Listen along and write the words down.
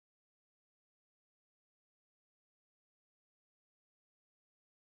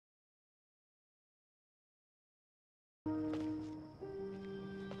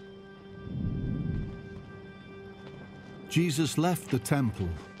Jesus left the temple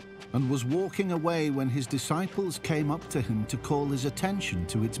and was walking away when his disciples came up to him to call his attention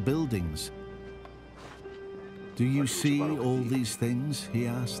to its buildings. "Do you see all these things?" he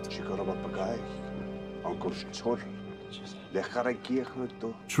asked.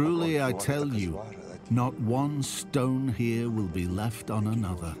 "Truly I tell you, not one stone here will be left on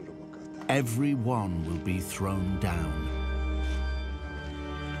another. Every one will be thrown down."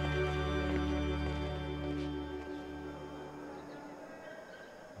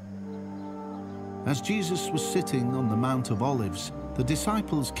 As Jesus was sitting on the Mount of Olives, the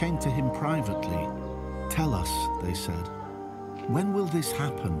disciples came to him privately. "Tell us," they said, "when will this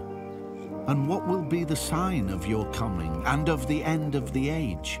happen? And what will be the sign of your coming and of the end of the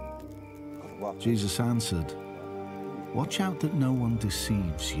age?" Jesus answered, "Watch out that no one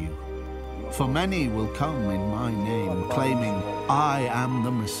deceives you. For many will come in my name, claiming, 'I am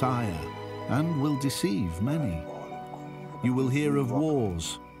the Messiah,' and will deceive many. You will hear of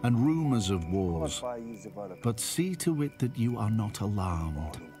wars and rumors of wars, but see to it that you are not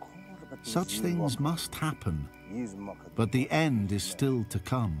alarmed. Such things must happen, but the end is still to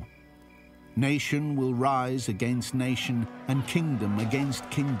come. Nation will rise against nation and kingdom against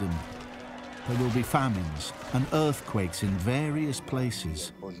kingdom. There will be famines and earthquakes in various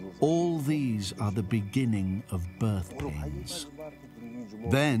places. All these are the beginning of birth pains.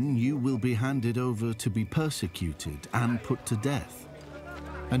 Then you will be handed over to be persecuted and put to death,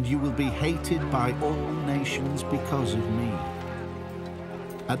 and you will be hated by all nations because of me.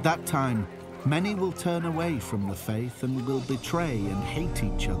 At that time, many will turn away from the faith and will betray and hate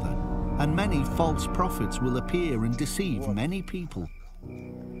each other, and many false prophets will appear and deceive many people.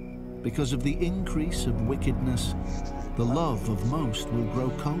 Because of the increase of wickedness, the love of most will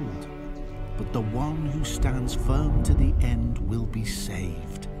grow cold, but the one who stands firm to the end will be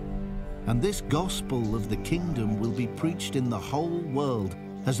saved. And this gospel of the kingdom will be preached in the whole world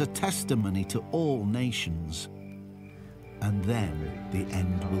as a testimony to all nations, and then the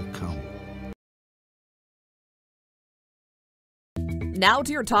end will come." Now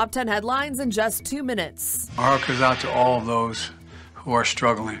to your top 10 headlines in just 2 minutes. Our heart goes out to all of those who are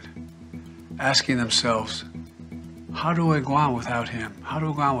struggling, asking themselves, how do I go on without him? How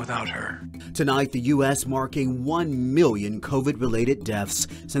do I go on without her? Tonight, the U.S. marking 1 million COVID-related deaths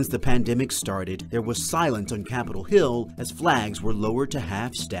since the pandemic started. There was silence on Capitol Hill as flags were lowered to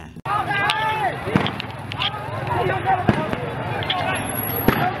half-staff.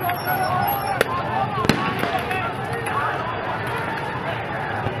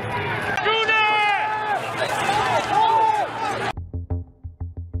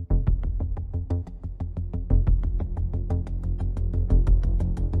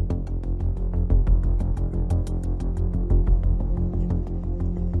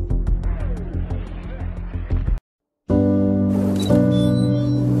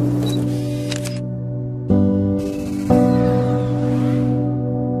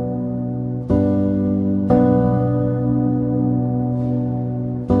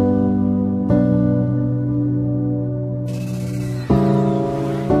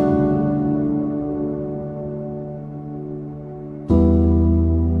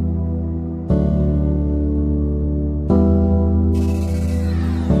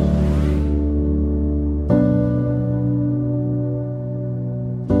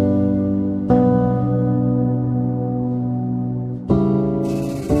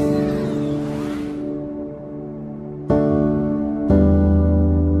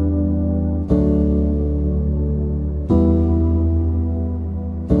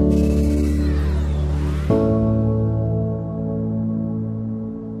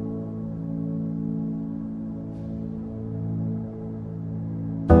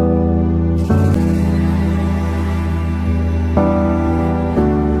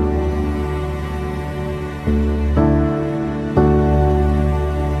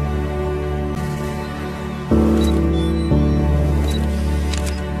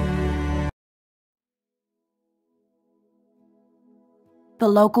 The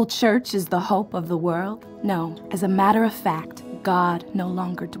local church is the hope of the world? No, as a matter of fact, God no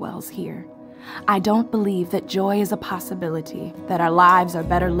longer dwells here. I don't believe that joy is a possibility, that our lives are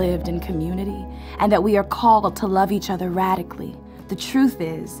better lived in community, and that we are called to love each other radically. The truth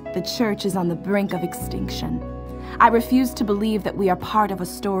is, the church is on the brink of extinction. I refuse to believe that we are part of a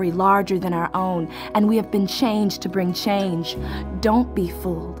story larger than our own, and we have been changed to bring change. Don't be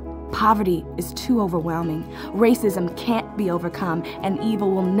fooled. Poverty is too overwhelming. Racism can't be overcome, and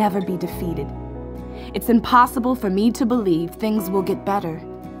evil will never be defeated. It's impossible for me to believe things will get better.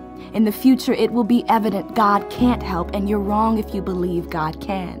 In the future, it will be evident God can't help, and you're wrong if you believe God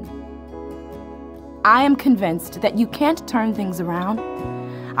can. I am convinced that you can't turn things around.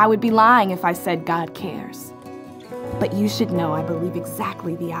 I would be lying if I said God cares. But you should know I believe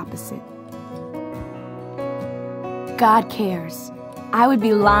exactly the opposite. God cares. I would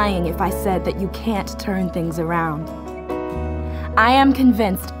be lying if I said that you can't turn things around. I am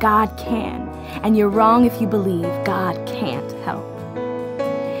convinced God can, and you're wrong if you believe God can't help.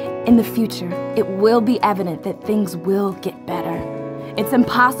 In the future, it will be evident that things will get better. It's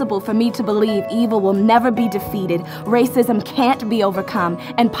impossible for me to believe evil will never be defeated, racism can't be overcome,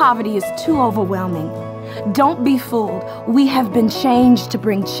 and poverty is too overwhelming. Don't be fooled. We have been changed to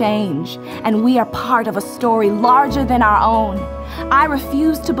bring change, and we are part of a story larger than our own. I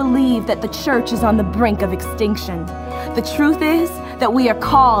refuse to believe that the church is on the brink of extinction. The truth is that we are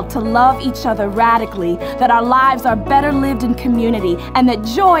called to love each other radically, that our lives are better lived in community, and that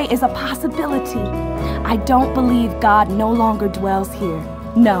joy is a possibility. I don't believe God no longer dwells here.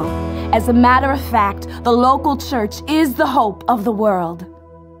 No. As a matter of fact, the local church is the hope of the world.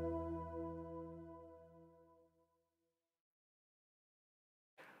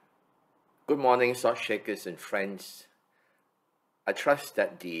 Good morning, salt shakers and friends. I trust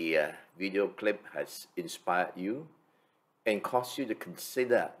that the video clip has inspired you and caused you to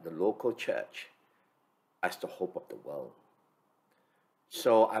consider the local church as the hope of the world.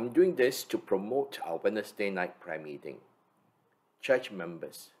 So I'm doing this to promote our Wednesday night prayer meeting. Church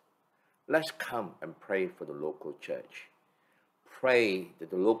members, let's come and pray for the local church. Pray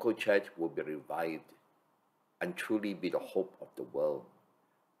that the local church will be revived and truly be the hope of the world,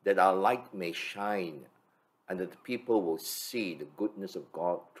 that our light may shine and that the people will see the goodness of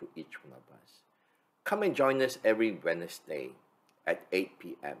God through each one of us. Come and join us every Wednesday at 8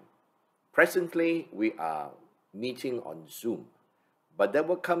 p.m. Presently, we are meeting on Zoom, but there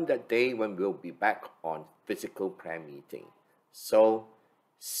will come that day when we'll be back on physical prayer meeting. So,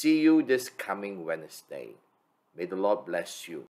 see you this coming Wednesday. May the Lord bless you.